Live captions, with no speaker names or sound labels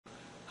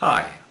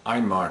Hi,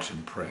 I'm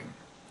Martin Pring.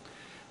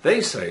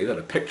 They say that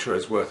a picture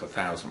is worth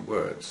 1,000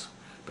 words,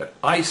 but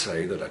I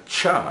say that a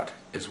chart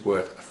is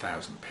worth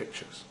 1,000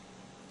 pictures.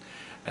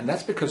 And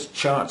that's because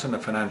charts in the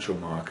financial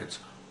markets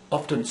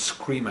often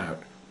scream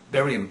out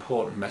very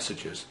important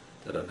messages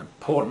that an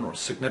important or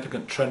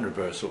significant trend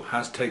reversal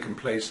has taken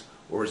place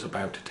or is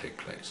about to take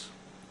place.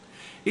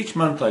 Each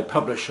month I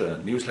publish a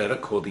newsletter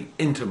called the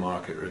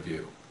Intermarket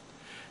Review,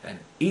 and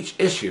each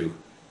issue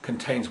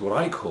contains what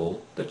I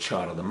call the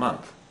chart of the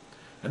month.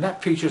 And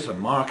that features a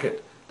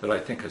market that I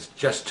think has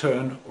just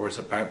turned or is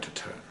about to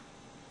turn.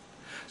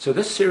 So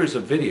this series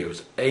of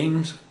videos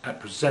aims at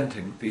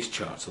presenting these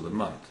charts of the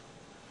month.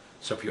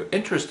 So if you're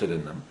interested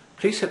in them,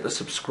 please hit the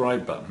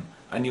subscribe button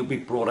and you'll be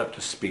brought up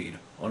to speed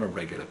on a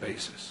regular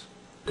basis.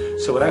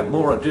 So without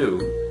more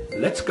ado,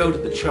 let's go to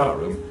the chart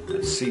room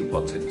and see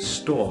what's in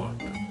store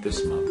for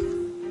this month.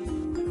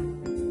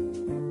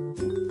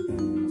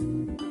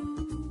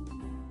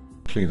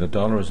 The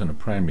dollar is in a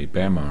primary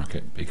bear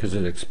market because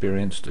it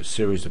experienced a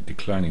series of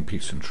declining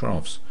peaks and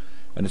troughs,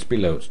 and it's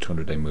below its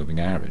 200-day moving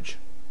average.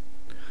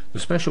 The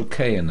special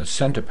K in the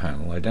center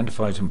panel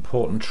identifies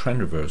important trend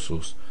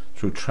reversals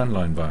through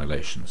trendline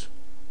violations,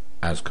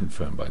 as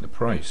confirmed by the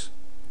price.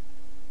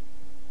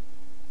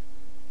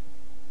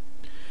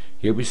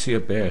 Here we see a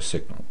bear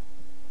signal.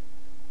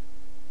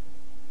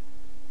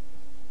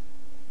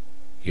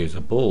 Here's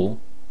a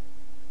bull.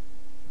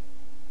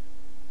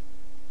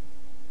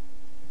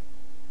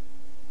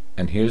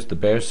 And here's the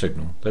bear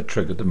signal that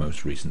triggered the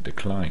most recent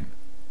decline.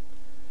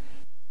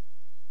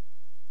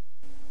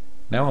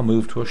 Now I'll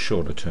move to a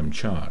shorter term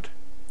chart.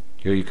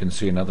 Here you can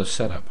see another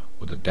setup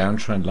with a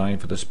downtrend line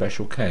for the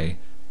special K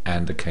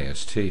and the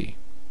KST.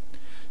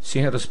 See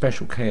how the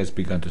special K has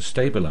begun to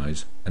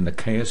stabilize and the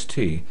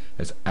KST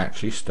has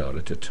actually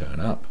started to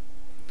turn up.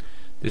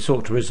 This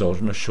ought to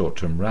result in a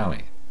short-term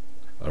rally.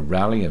 A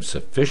rally of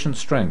sufficient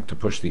strength to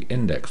push the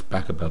index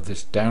back above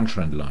this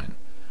downtrend line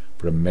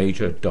for a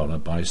major dollar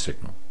buy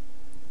signal.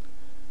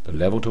 The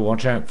level to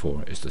watch out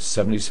for is the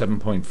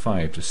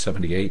 77.5 to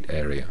 78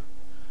 area.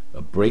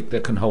 A break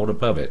that can hold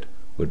above it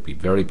would be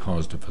very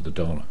positive for the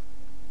dollar.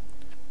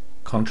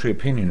 Contrary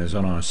opinion is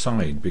on our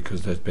side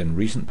because there's been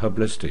recent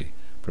publicity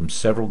from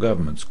several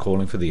governments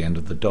calling for the end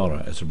of the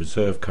dollar as a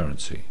reserve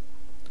currency.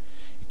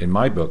 In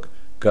my book,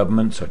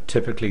 governments are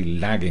typically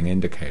lagging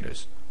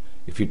indicators.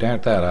 If you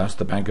doubt that, ask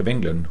the Bank of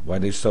England why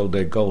they sold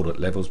their gold at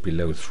levels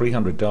below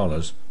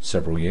 $300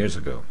 several years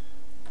ago.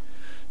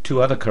 Two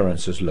other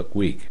currencies look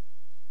weak.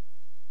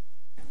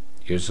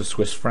 Here's the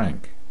Swiss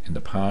franc. In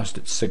the past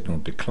it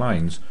signaled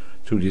declines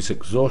through these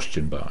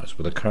exhaustion bars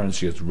where the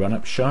currency has run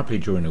up sharply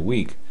during the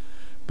week,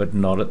 but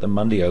not at the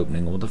Monday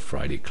opening or the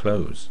Friday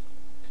close.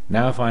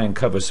 Now if I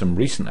uncover some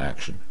recent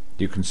action,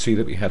 you can see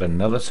that we had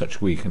another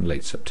such week in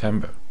late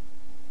September.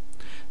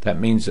 That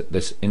means that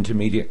this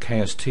intermediate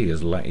KST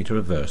is likely to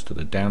reverse to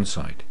the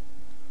downside.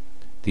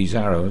 These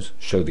arrows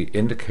show the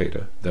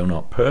indicator, though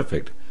not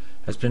perfect,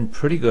 has been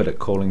pretty good at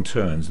calling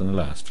turns in the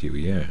last few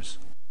years.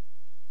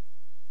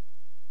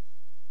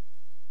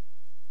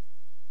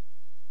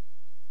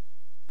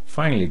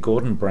 Finally,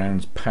 Gordon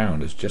Brown's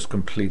pound has just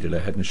completed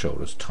a head and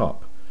shoulders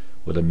top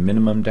with a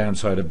minimum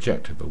downside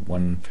objective of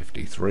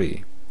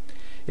 153.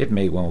 It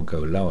may well go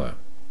lower.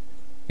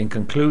 In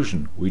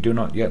conclusion, we do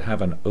not yet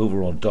have an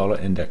overall dollar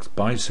index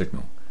buy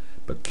signal,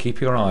 but keep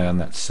your eye on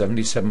that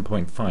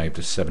 77.5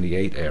 to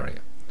 78 area,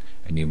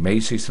 and you may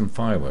see some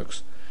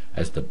fireworks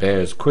as the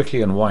bears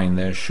quickly unwind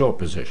their short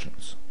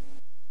positions.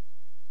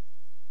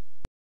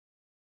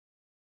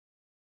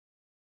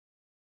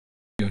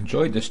 If you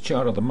enjoyed this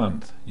chart of the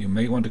month, you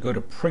may want to go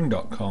to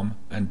Pring.com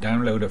and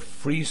download a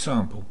free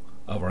sample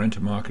of our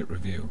Intermarket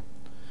Review,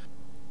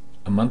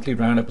 a monthly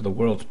roundup of the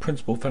world's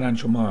principal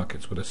financial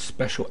markets with a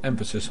special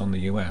emphasis on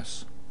the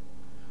US.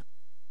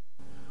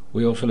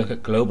 We also look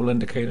at global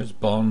indicators,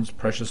 bonds,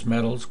 precious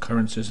metals,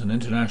 currencies and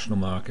international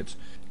markets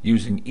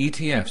using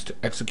ETFs to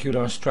execute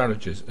our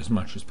strategies as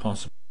much as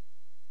possible.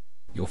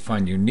 You'll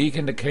find unique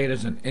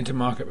indicators and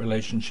intermarket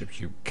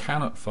relationships you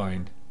cannot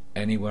find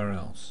anywhere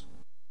else.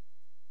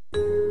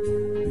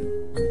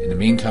 In the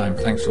meantime,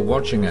 thanks for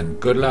watching and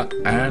good luck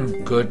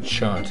and good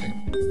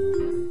charting.